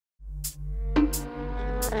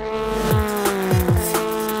Building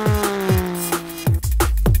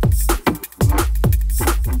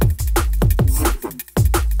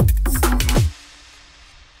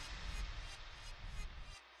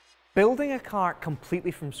a car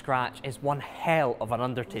completely from scratch is one hell of an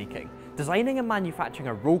undertaking. Designing and manufacturing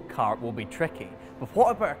a road car will be tricky, but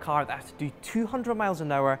what about a car that has to do 200 miles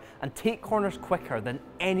an hour and take corners quicker than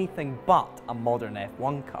anything but a modern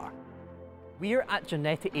F1 car? We're at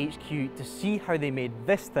Ginetta HQ to see how they made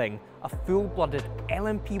this thing a full-blooded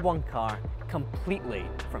LMP1 car completely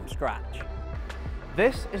from scratch.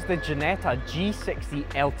 This is the Ginetta G60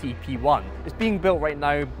 LT-P1. It's being built right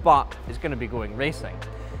now, but it's going to be going racing.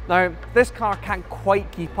 Now, this car can't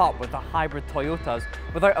quite keep up with the hybrid Toyotas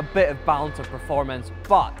without a bit of balance of performance,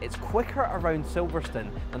 but it's quicker around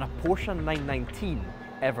Silverstone than a Porsche 919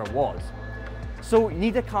 ever was. So you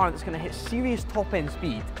need a car that's going to hit serious top-end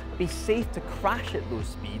speed, be safe to crash at those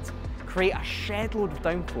speeds, create a shed load of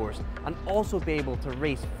downforce, and also be able to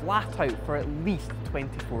race flat out for at least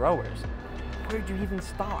 24 hours. Where do you even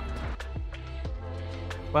start?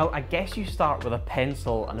 Well, I guess you start with a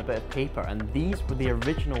pencil and a bit of paper, and these were the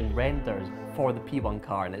original renders for the P1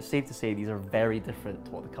 car, and it's safe to say these are very different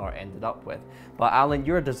to what the car ended up with. But Alan,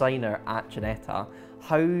 you're a designer at Ginetta.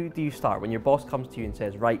 How do you start? When your boss comes to you and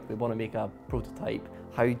says, right, we want to make a prototype,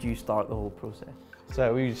 how do you start the whole process?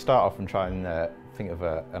 So we start off and try and think of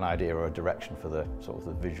an idea or a direction for the sort of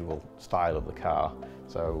the visual style of the car.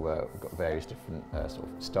 So we've got various different sort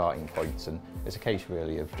of starting points, and it's a case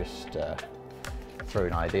really of just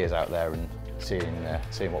throwing ideas out there and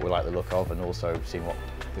seeing what we like the look of, and also seeing what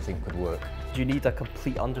we think could work. Do you need a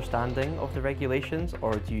complete understanding of the regulations,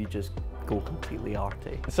 or do you just go completely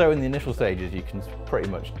arty? So in the initial stages you can pretty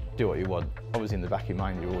much do what you want. Obviously in the back of your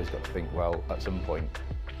mind you've always got to think, well, at some point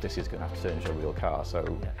this is going to have to turn into a real car, so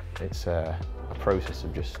yeah. It's a process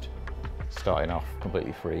of just starting off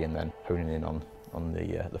completely free and then honing in on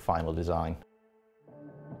the final design.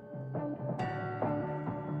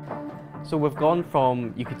 So we've gone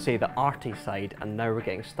from, you could say, the arty side, and now we're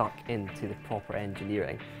getting stuck into the proper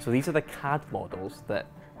engineering. So these are the CAD models that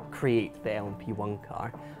create the LMP1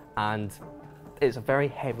 car, and it's a very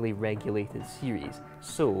heavily regulated series.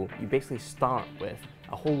 So you basically start with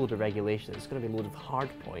a whole load of regulations. It's going to be a load of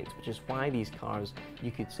hard points, which is why these cars,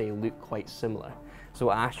 you could say, look quite similar.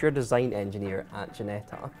 So as you're a design engineer at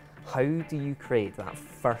Ginetta, how do you create that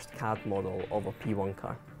first CAD model of a P1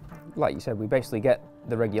 car? Like you said, we basically get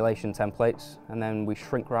the regulation templates and then we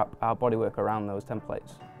shrink wrap our bodywork around those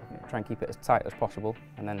templates. Try and keep it as tight as possible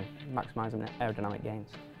and then maximise the aerodynamic gains.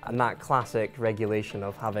 And that classic regulation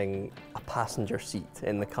of having a passenger seat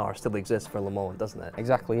in the car still exists for Le Mans, doesn't it?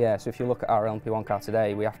 Exactly, yeah. So if you look at our LMP1 car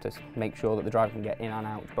today, we have to make sure that the driver can get in and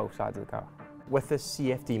out both sides of the car. With this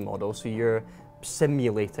CFD model, so you're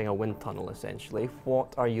simulating a wind tunnel essentially,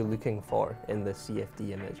 what are you looking for in the CFD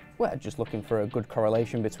image? We're just looking for a good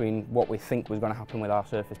correlation between what we think was going to happen with our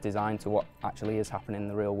surface design to what actually is happening in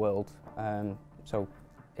the real world. So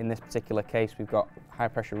in this particular case we've got high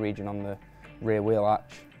pressure region on the rear wheel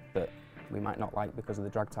arch that we might not like because of the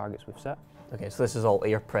drag targets we've set. Okay, so this is all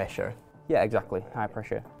air pressure? Yeah, exactly, high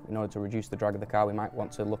pressure. In order to reduce the drag of the car we might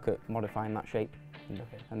want to look at modifying that shape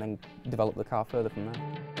and then develop the car further from there.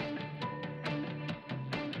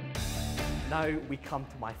 Now we come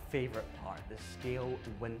to my favourite part, the scale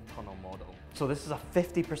wind tunnel model. So this is a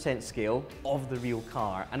 50% scale of the real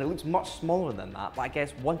car, and it looks much smaller than that, but I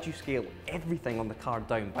guess once you scale everything on the car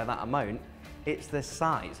down by that amount, it's this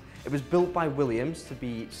size. It was built by Williams to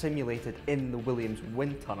be simulated in the Williams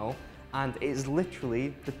wind tunnel, and it is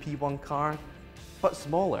literally the P1 car, but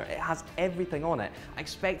smaller. It has everything on it. I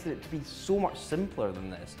expected it to be so much simpler than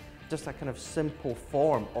this. Just a kind of simple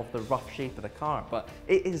form of the rough shape of the car, but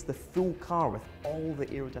it is the full car with all the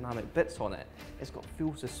aerodynamic bits on it. It's got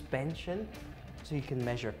full suspension, so you can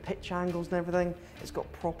measure pitch angles and everything. It's got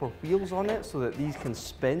proper wheels on it so that these can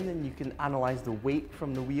spin and you can analyze the weight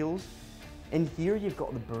from the wheels. In here you've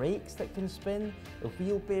got the brakes that can spin, the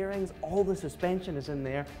wheel bearings, all the suspension is in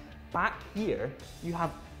there. Back here you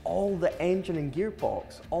have all the engine and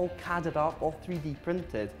gearbox, all CAD'd up, all 3D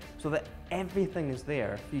printed, so that everything is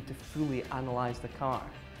there for you to fully analyze the car.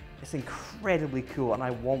 It's incredibly cool and I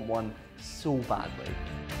want one so badly.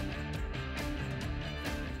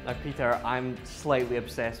 Now Peter, I'm slightly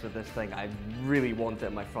obsessed with this thing. I really want it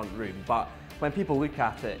in my front room, but when people look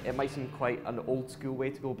at it, it might seem quite an old school way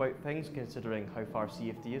to go about things considering how far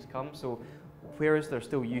CFD has come. So where is there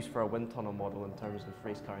still use for a wind tunnel model in terms of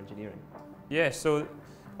race car engineering? Yeah, so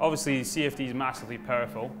obviously CFD is massively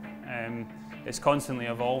powerful. It's constantly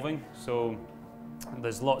evolving, so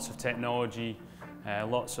there's lots of technology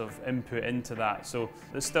lots of input into that. So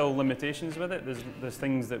there's still limitations with it. There's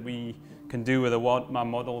things that we can do with a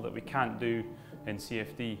model that we can't do in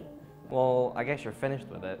CFD. Well, I guess you're finished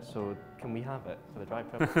with it, so can we have it for the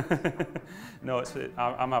drive purposes? No,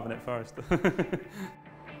 I'm having it first.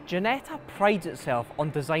 Ginetta prides itself on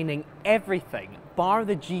designing everything bar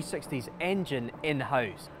the G60's engine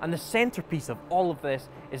in-house, and the centrepiece of all of this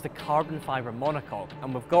is the carbon fibre monocoque,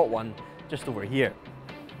 and we've got one just over here.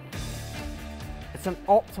 It's an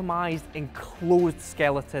optimised enclosed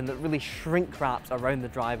skeleton that really shrink wraps around the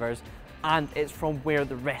drivers, and it's from where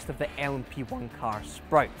the rest of the LMP1 car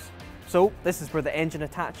sprouts. So this is where the engine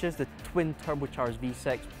attaches, the twin turbocharged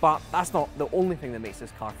V6, but that's not the only thing that makes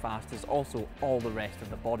this car fast, it's also all the rest of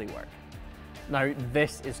the bodywork. Now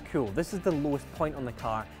this is cool. This is the lowest point on the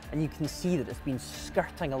car, and you can see that it's been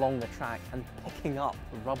skirting along the track and picking up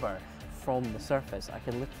rubber from the surface. I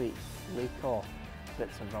can literally rake off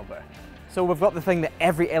bits of rubber. So we've got the thing that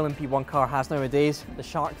every LMP1 car has nowadays, the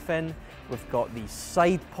shark fin. We've got these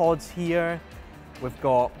side pods here. We've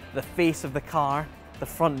got the face of the car, the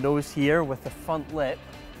front nose here with the front lip,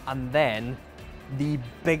 and then the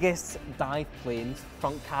biggest dive planes,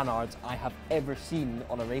 front canards I have ever seen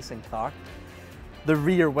on a racing car. The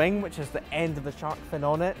rear wing, which is the end of the shark fin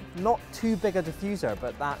on it. Not too big a diffuser,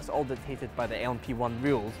 but that's all dictated by the LMP1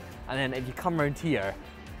 rules. And then if you come around here,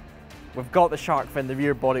 we've got the shark fin, the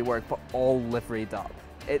rear bodywork, but all liveried up.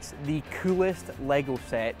 It's the coolest Lego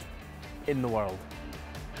set in the world.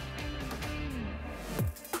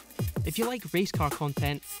 If you like race car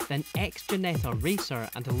content, then ex-Ginetta racer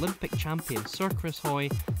and Olympic champion Sir Chris Hoy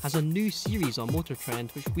has a new series on Motor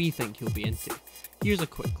Trend which we think you'll be into. Here's a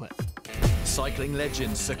quick clip. Cycling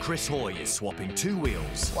legend Sir Chris Hoy is swapping 2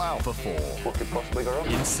 wheels for 4. What could possibly go wrong?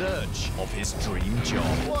 In search of his dream job.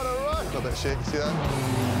 What a ride! A bit shaky, see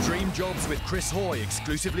that? Dream jobs with Chris Hoy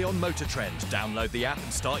exclusively on Motor Trend. Download the app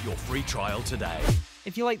and start your free trial today.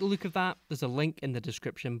 If you like the look of that, there's a link in the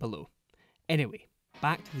description below. Anyway,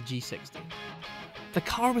 back to the G60. The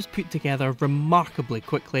car was put together remarkably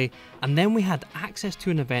quickly, and then we had access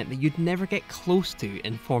to an event that you'd never get close to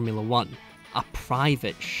in Formula 1, a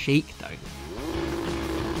private shakedown.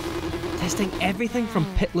 Testing everything from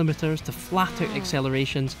pit limiters to flat-out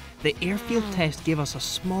accelerations, the airfield test gave us a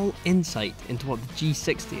small insight into what the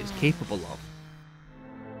G60 is capable of.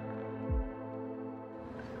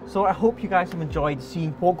 So I hope you guys have enjoyed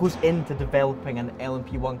seeing what goes into developing an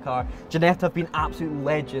LMP1 car. Ginetta have been absolute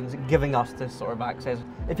legends giving us this sort of access.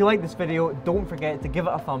 If you like this video, don't forget to give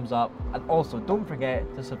it a thumbs up, and also don't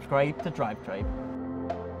forget to subscribe to Drive Tribe.